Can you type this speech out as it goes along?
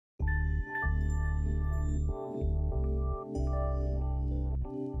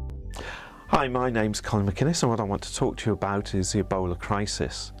Hi, my name's Colin McInnes, and what I want to talk to you about is the Ebola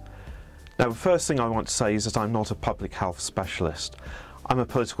crisis. Now, the first thing I want to say is that I'm not a public health specialist. I'm a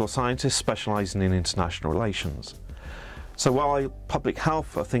political scientist specialising in international relations. So while public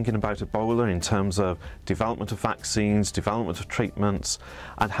health are thinking about Ebola in terms of development of vaccines, development of treatments,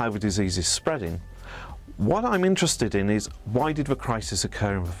 and how the disease is spreading, what I'm interested in is why did the crisis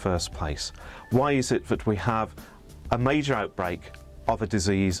occur in the first place? Why is it that we have a major outbreak of a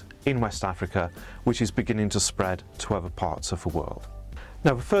disease in West Africa which is beginning to spread to other parts of the world?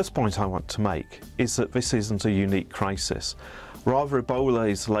 Now, the first point I want to make is that this isn't a unique crisis. Rather, Ebola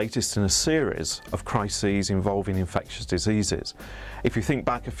is the latest in a series of crises involving infectious diseases. If you think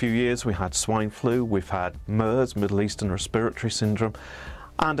back a few years, we had swine flu, we've had MERS, Middle Eastern Respiratory Syndrome,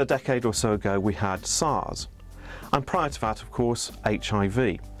 and a decade or so ago we had SARS. And prior to that, of course,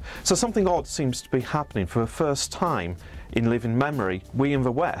 HIV. So something odd seems to be happening. For the first time in living memory, we in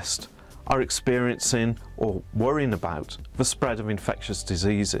the West are experiencing or worrying about the spread of infectious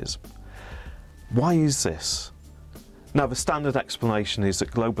diseases. Why is this? Now, the standard explanation is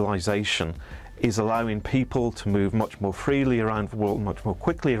that globalization is allowing people to move much more freely around the world, much more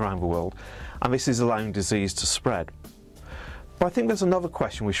quickly around the world, and this is allowing disease to spread. But I think there's another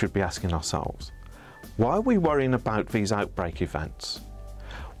question we should be asking ourselves. Why are we worrying about these outbreak events?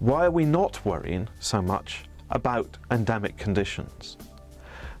 Why are we not worrying so much about endemic conditions?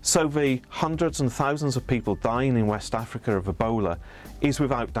 So the hundreds and thousands of people dying in West Africa of Ebola is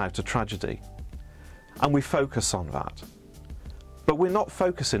without doubt a tragedy. And we focus on that. But we're not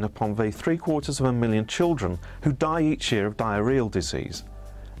focusing upon the 750,000 children who die each year of diarrheal disease.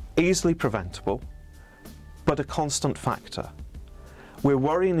 Easily preventable, but a constant factor. We're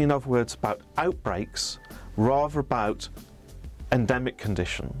worrying, in other words, about outbreaks rather about endemic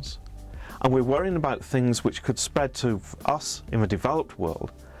conditions. And we're worrying about things which could spread to us in the developed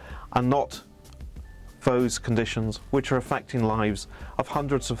world and not those conditions which are affecting lives of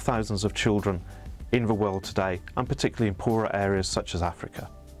hundreds of thousands of children in the world today, and particularly in poorer areas such as Africa.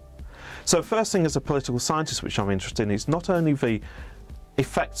 So first thing as a political scientist which I'm interested in is not only the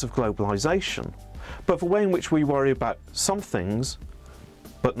effects of globalization, but the way in which we worry about some things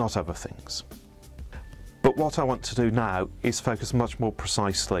but not other things. But what I want to do now is focus much more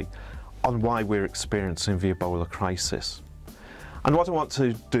precisely on why we're experiencing the Ebola crisis. And what I want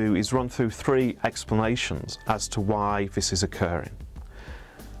to do is run through three explanations as to why this is occurring.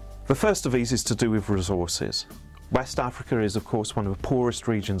 The first of these is to do with resources. West Africa is, of course, one of the poorest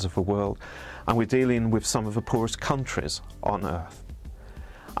regions of the world, and we're dealing with some of the poorest countries on earth.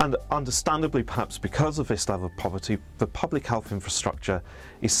 And understandably, perhaps because of this level of poverty, the public health infrastructure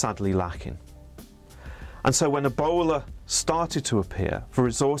is sadly lacking. And so when Ebola started to appear, the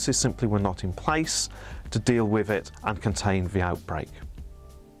resources simply were not in place to deal with it and contain the outbreak.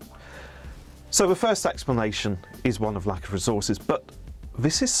 So the first explanation is one of lack of resources, but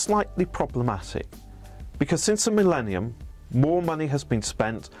this is slightly problematic because since the millennium, more money has been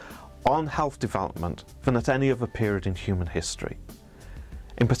spent on health development than at any other period in human history.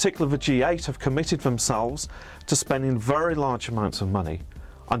 In particular, the G8 have committed themselves to spending very large amounts of money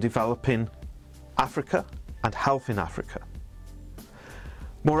on developing Africa and health in Africa.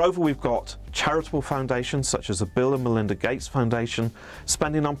 Moreover, we've got charitable foundations such as the Bill and Melinda Gates Foundation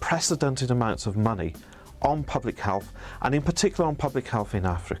spending unprecedented amounts of money on public health, and in particular on public health in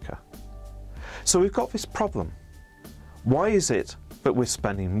Africa. So we've got this problem. Why is it that we're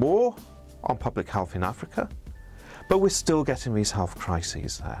spending more on public health in Africa, but we're still getting these health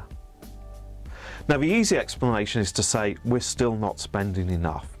crises there? Now, the easy explanation is to say we're still not spending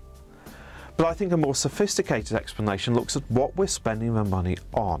enough. But I think a more sophisticated explanation looks at what we're spending the money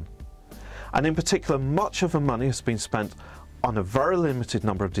on. And in particular, much of the money has been spent on a very limited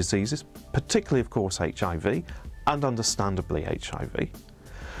number of diseases, particularly, of course, HIV, and understandably HIV,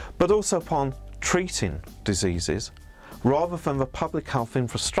 but also upon treating diseases, rather than the public health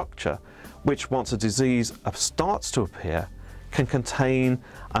infrastructure, which once a disease starts to appear, can contain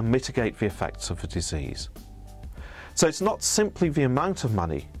and mitigate the effects of the disease. So it's not simply the amount of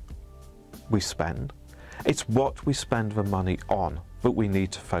money we spend, it's what we spend the money on that we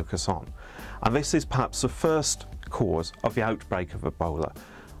need to focus on. And this is perhaps the first cause of the outbreak of Ebola,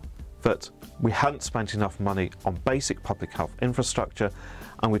 that we hadn't spent enough money on basic public health infrastructure,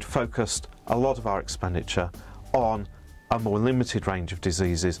 and we'd focused a lot of our expenditure on a more limited range of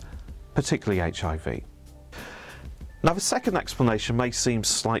diseases, particularly HIV. Now, the second explanation may seem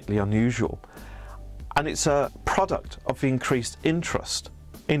slightly unusual, and it's a product of the increased interest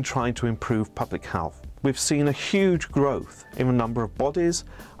in trying to improve public health. We've seen a huge growth in the number of bodies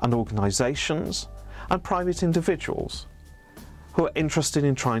and organisations and private individuals who are interested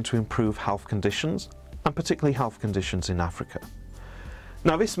in trying to improve health conditions, and particularly health conditions in Africa.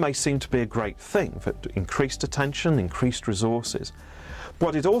 Now, this may seem to be a great thing, for increased attention, increased resources.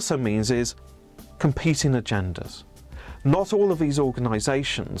 What it also means is competing agendas. Not all of these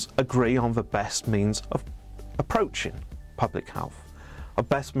organisations agree on the best means of approaching public health, a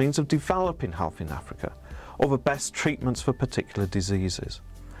best means of developing health in Africa, or the best treatments for particular diseases.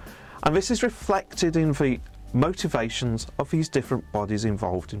 And this is reflected in the motivations of these different bodies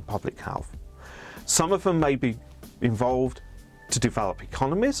involved in public health. Some of them may be involved to develop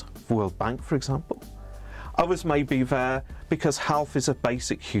economies, the World Bank for example. Others may be there because health is a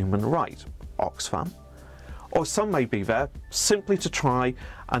basic human right, Oxfam. Or some may be there simply to try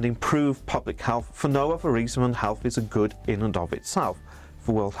and improve public health for no other reason than health is a good in and of itself,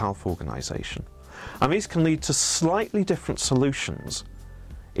 the World Health Organization. And these can lead to slightly different solutions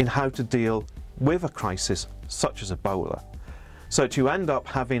in how to deal with a crisis such as Ebola. So that you end up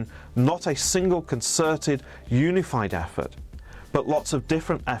having not a single concerted, unified effort, but lots of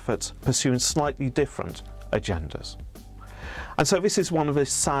different efforts pursuing slightly different agendas. And so this is one of the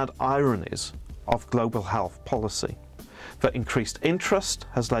sad ironies of global health policy, that increased interest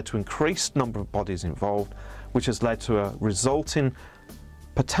has led to increased number of bodies involved, which has led to a resulting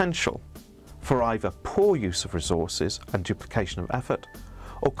potential for either poor use of resources and duplication of effort,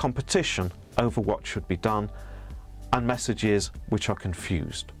 or competition over what should be done, and messages which are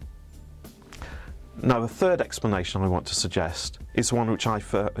confused. Now, the third explanation I want to suggest is one which I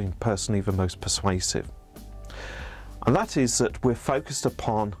find personally the most persuasive. And that is that we're focused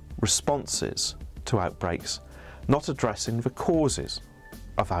upon responses to outbreaks, not addressing the causes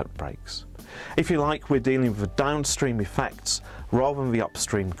of outbreaks. If you like, we're dealing with the downstream effects rather than the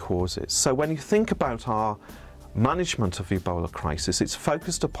upstream causes. So when you think about our management of the Ebola crisis, it's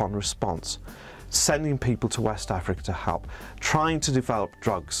focused upon response, sending people to West Africa to help, trying to develop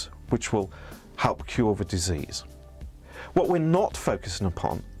drugs which will help cure the disease. What we're not focusing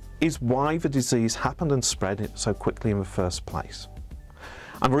upon is why the disease happened and spread so quickly in the first place.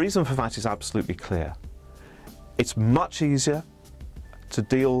 And the reason for that is absolutely clear. It's much easier to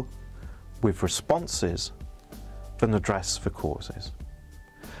deal with responses than address the causes.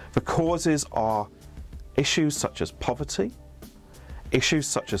 The causes are issues such as poverty, issues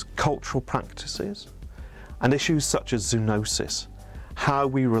such as cultural practices, and issues such as zoonosis, how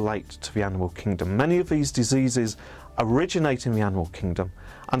we relate to the animal kingdom. Many of these diseases originate in the animal kingdom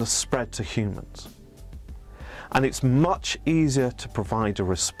and are spread to humans. And it's much easier to provide a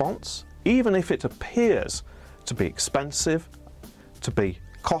response, even if it appears to be expensive, to be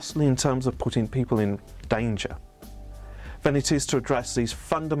costly in terms of putting people in danger, than it is to address these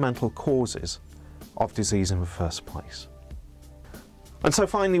fundamental causes of disease in the first place. And so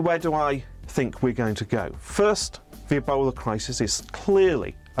finally, where do I think we're going to go? First, the Ebola crisis is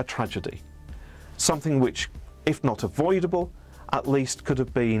clearly a tragedy, something which, if not avoidable, at least could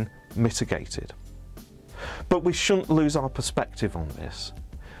have been mitigated. But we shouldn't lose our perspective on this.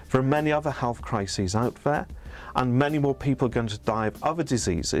 There are many other health crises out there, and many more people are going to die of other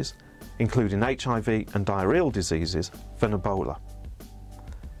diseases, including HIV and diarrheal diseases, than Ebola.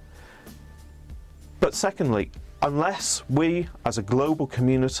 But secondly, unless we as a global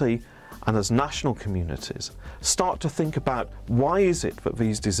community and as national communities start to think about why is it that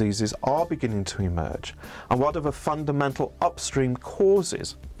these diseases are beginning to emerge, and what are the fundamental upstream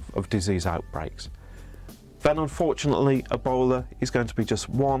causes of disease outbreaks, then unfortunately Ebola is going to be just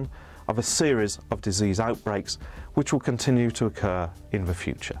one of a series of disease outbreaks which will continue to occur in the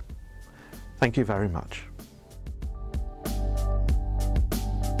future. Thank you very much.